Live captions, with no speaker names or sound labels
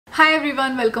Hi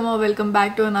everyone, welcome or welcome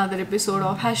back to another episode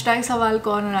of #Sawaal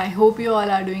Corner. I hope you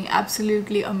all are doing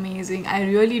absolutely amazing. I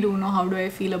really don't know how do I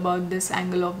feel about this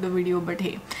angle of the video, but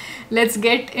hey, let's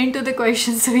get into the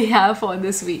questions we have for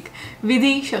this week.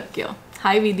 Vidhi Shakya.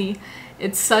 Hi Vidhi.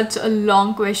 It's such a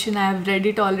long question. I have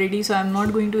read it already, so I'm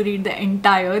not going to read the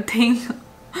entire thing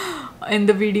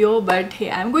in the video, but hey,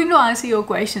 I'm going to answer your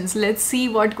questions. Let's see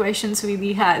what questions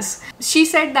Vidhi has. She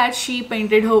said that she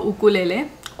painted her ukulele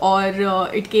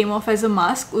और it came of as a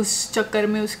mask. उस चक्कर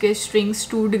में उसके strings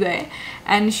टूट गए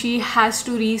and she has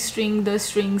to री string the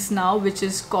strings now which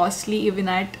is costly even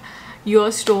at your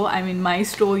store, I mean my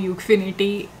store,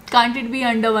 Ufinity. Can't it be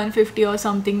under 150 or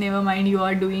something? Never mind, you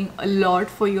are doing a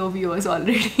lot for your viewers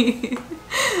already.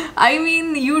 I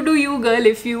mean, you do you, girl.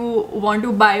 If you want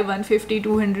to buy 150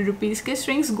 200 rupees के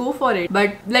strings, go for it.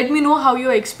 But let me know how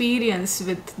your experience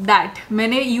with that.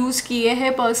 मैंने use किए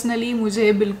हैं personally,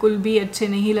 मुझे बिल्कुल भी अच्छे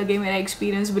नहीं लगे. मेरा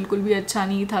experience बिल्कुल भी अच्छा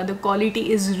नहीं था. The quality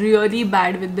is really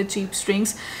bad with the cheap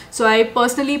strings. So I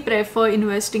personally prefer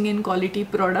investing in quality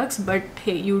products. But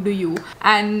hey, you do you.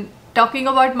 And talking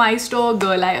about my store,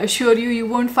 girl, I assure you, you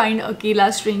won't find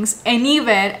Akela strings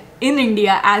anywhere in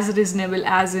India as reasonable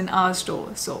as in our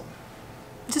store. So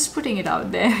just putting it out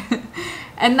there.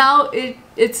 And now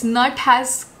its nut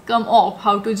has come off.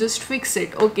 How to just fix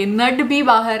it? Okay, nut भी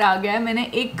बाहर आ गया है. मैंने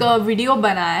एक video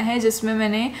बनाया है जिसमें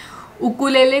मैंने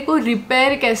उकुलेले को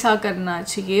रिपेयर कैसा करना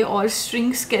चाहिए और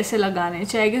स्ट्रिंग्स कैसे लगाने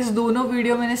चाहिए. आई गेस दोनों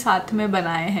वीडियो मैंने साथ में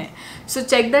बनाए हैं. So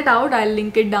check that out. I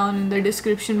link it down in the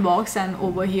description box and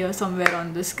over here somewhere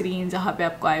on the screen जहाँ पे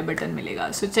आपको आई बटन मिलेगा.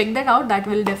 So check that out. That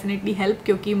will definitely help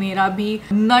क्योंकि मेरा भी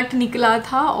नट निकला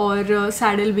था और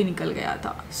सैडल भी निकल गया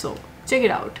था. सो check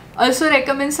it out. Also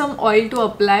recommend some oil to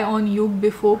apply on uke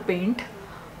before paint.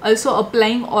 Also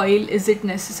applying oil, is it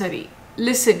necessary?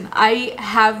 Listen, I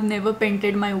have never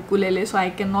painted my ukulele, so I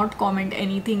cannot comment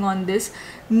anything on this,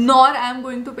 nor I am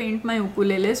going to paint my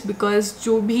ukuleles because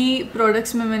जो भी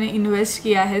products में मैंने invest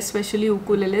किया है, especially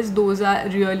ukuleles, those are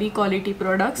really quality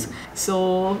products. So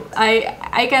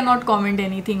I cannot comment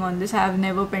anything on this. I have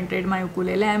never painted my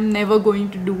ukulele. I am never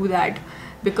going to do that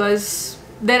because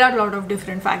there are a lot of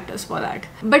different factors for that.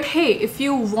 But hey, if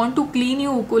you want to clean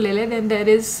your ukulele, then there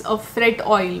is a fret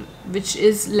oil which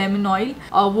is lemon oil.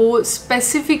 वो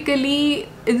specifically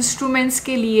instruments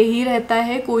के लिए ही रहता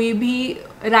है. कोई भी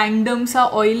random सा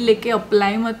oil लेके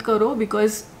apply मत करो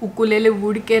because ukulele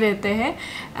wood के रहते हैं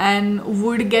and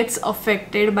wood gets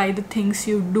affected by the things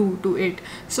you do to it.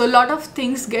 So a lot of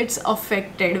things gets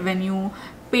affected when you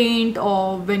paint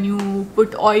और when you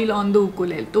put oil on the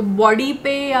ukulele. तो body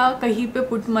पे या कहीं पे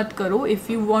put मत करो.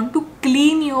 If you want to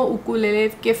clean your ukulele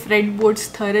के freight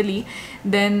boards thoroughly,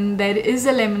 then there is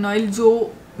a lemon oil जो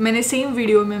मैंने सेम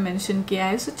वीडियो में मेंशन किया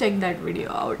है. So check that video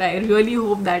out. I really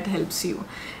hope that helps you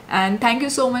and thank you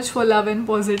so much for love and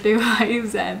positive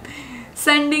vibes and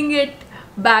sending it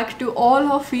back to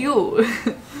all of you.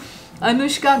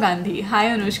 Anushka Gandhi. Hi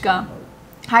Anushka.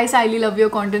 Hi Sayali, love your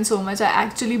content so much. I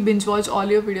actually binge watch all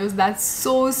your videos. That's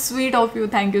so sweet of you.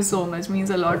 Thank you so much.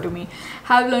 Means a lot to me.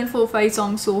 Have learned 4-5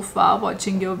 songs so far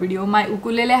watching your video. My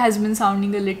ukulele has been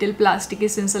sounding a little plasticky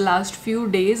since the last few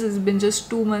days. It's been just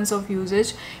 2 months of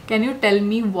usage. Can you tell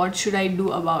me what should I do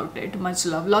about it? Much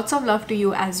love. Lots of love to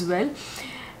you as well.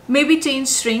 Maybe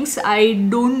change strings. I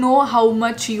don't know how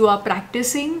much you are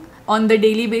practicing on the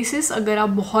daily basis. अगर आप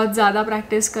बहुत ज़्यादा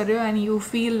practice कर रहे हो and you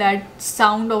feel that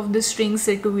sound of the strings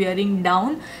set wearing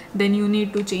down, then you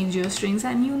need to change your strings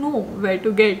and you know where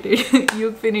to get it.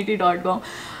 ufinity.com.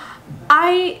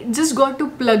 I just got to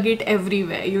plug it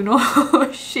everywhere, you know.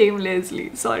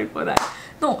 Shamelessly. Sorry for that.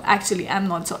 No, actually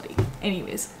I'm not sorry.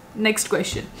 Anyways, next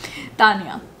question.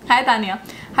 Tanya. Hi Tanya.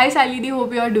 Hi Sayali,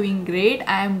 hope you are doing great.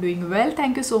 I am doing well.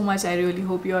 Thank you so much. I really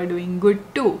hope you are doing good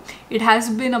too. It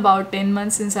has been about 10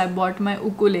 months since I bought my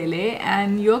ukulele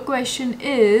and your question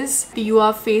is, you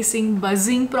are facing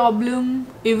buzzing problem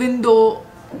even though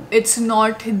it's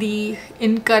not the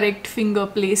incorrect finger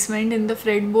placement in the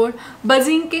fretboard.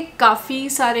 Buzzing के काफ़ी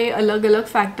सारे अलग अलग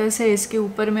factors है. इसके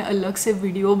ऊपर मैं अलग से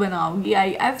वीडियो बनाऊंगी.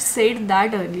 I've said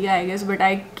that earlier I guess, but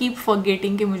I keep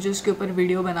forgetting कि मुझे उसके ऊपर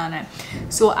वीडियो बनाना है.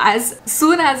 So as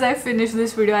soon as I finish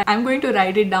this video, I'm going to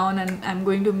write it down and I'm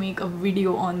going to make a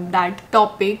video on that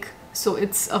topic. So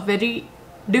it's a very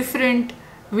different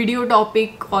video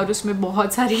topic और उसमें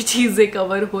बहुत सारी चीज़ें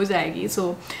cover हो जाएगी.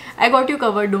 सो I got you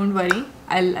covered, don't worry.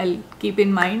 I'll keep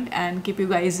in mind and keep you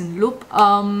guys in loop.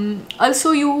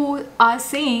 Also, you are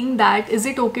saying that is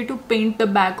it okay to paint the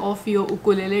back of your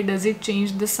ukulele? Does it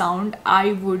change the sound?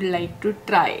 I would like to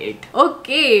try it.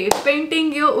 Okay,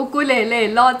 painting your ukulele.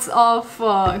 Lots of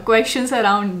questions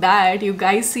around that. You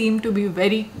guys seem to be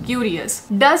very curious.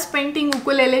 Does painting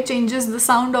ukulele changes the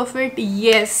sound of it?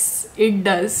 Yes, it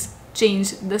does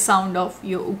change the sound of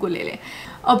your ukulele.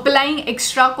 Applying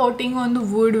extra coating on the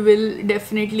wood will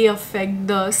definitely affect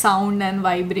the sound and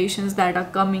vibrations that are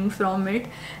coming from it.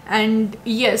 And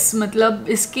yes, मतलब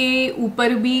इसके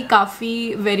ऊपर भी काफ़ी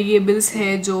variables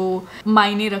है जो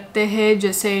मायने रखते हैं,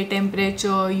 जैसे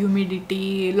temperature,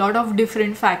 humidity, lot of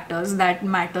different factors that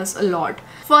matters a lot.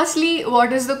 Firstly,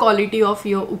 what is the quality of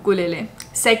your ukulele?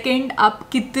 Second, आप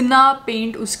कितना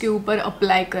पेंट उसके ऊपर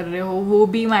अप्लाई कर रहे हो वो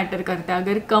भी मैटर करता है.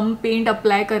 अगर कम पेंट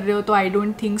अप्लाई कर रहे हो तो आई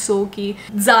डोंट थिंक सो कि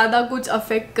ज़्यादा कुछ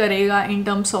अफेक्ट करेगा in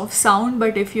terms of sound.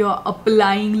 But if you are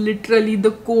applying literally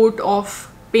the coat of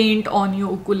paint on your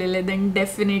ukulele, then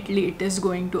definitely it is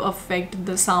going to affect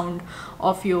the sound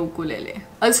of your ukulele.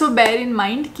 Also bear in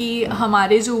mind कि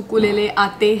हमारे जो ukulele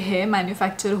आते हैं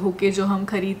manufacture होके जो हम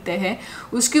खरीदते हैं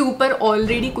उसके ऊपर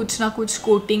ऑलरेडी कुछ ना कुछ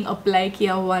कोटिंग अप्लाई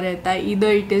किया हुआ रहता है.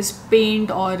 either it is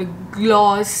paint और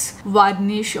gloss,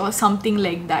 varnish और something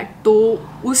like that. तो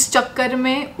उस चक्कर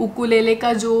में ukulele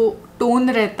का जो टोन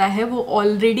रहता है वो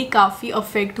ऑलरेडी काफ़ी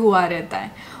अफेक्ट हुआ रहता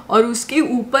है और उसके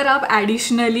ऊपर आप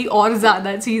एडिशनली और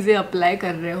ज़्यादा चीज़ें अप्लाई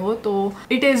कर रहे हो तो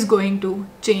it is going to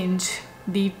change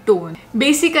the tone.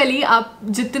 Basically आप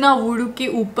जितना वुड के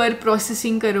ऊपर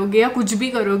प्रोसेसिंग करोगे या कुछ भी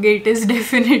करोगे it is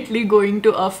definitely going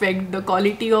to affect the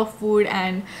quality of would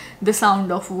and the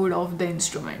sound of would of the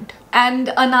instrument. And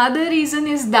another reason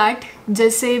is that,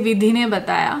 जैसे विधि ने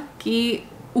बताया कि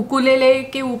उकुलेले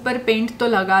के ऊपर पेंट तो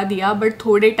लगा दिया बट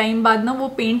थोड़े टाइम बाद ना वो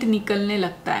पेंट निकलने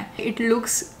लगता है. It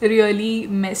looks really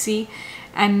Messi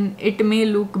and it may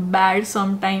look bad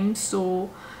sometimes. So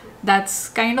that's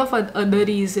kind of other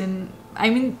reason. I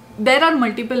mean, there are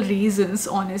multiple reasons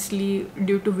honestly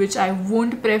due to which I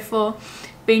won't prefer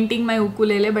painting my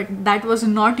ukulele, but that was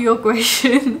not your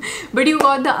question. But you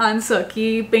got the answer कि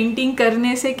painting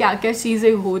करने से क्या क्या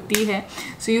चीज़ें होती है.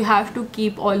 So you have to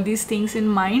keep all these things in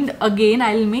mind. Again,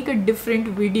 I'll make a different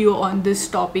video on this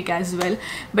topic as well.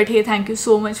 But hey, thank you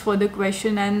so much for the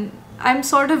question, and I'm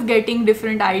sort of getting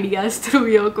different ideas through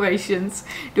your questions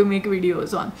to make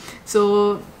videos on. So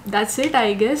that's it, I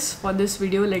guess, for this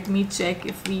video. Let me check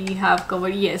if we have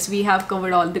covered. Yes, we have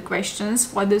covered all the questions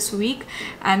for this week.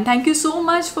 And thank you so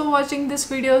much for watching this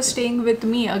video, staying with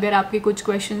me. अगर आपके कुछ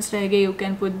questions रह गए, you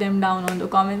can put them down on the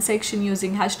comment section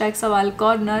using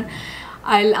 #SawalCorner.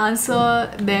 I'll answer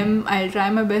them. I'll try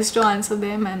my best to answer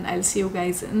them, and I'll see you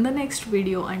guys in the next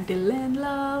video. Until then,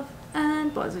 love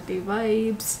and positive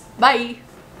vibes. Bye.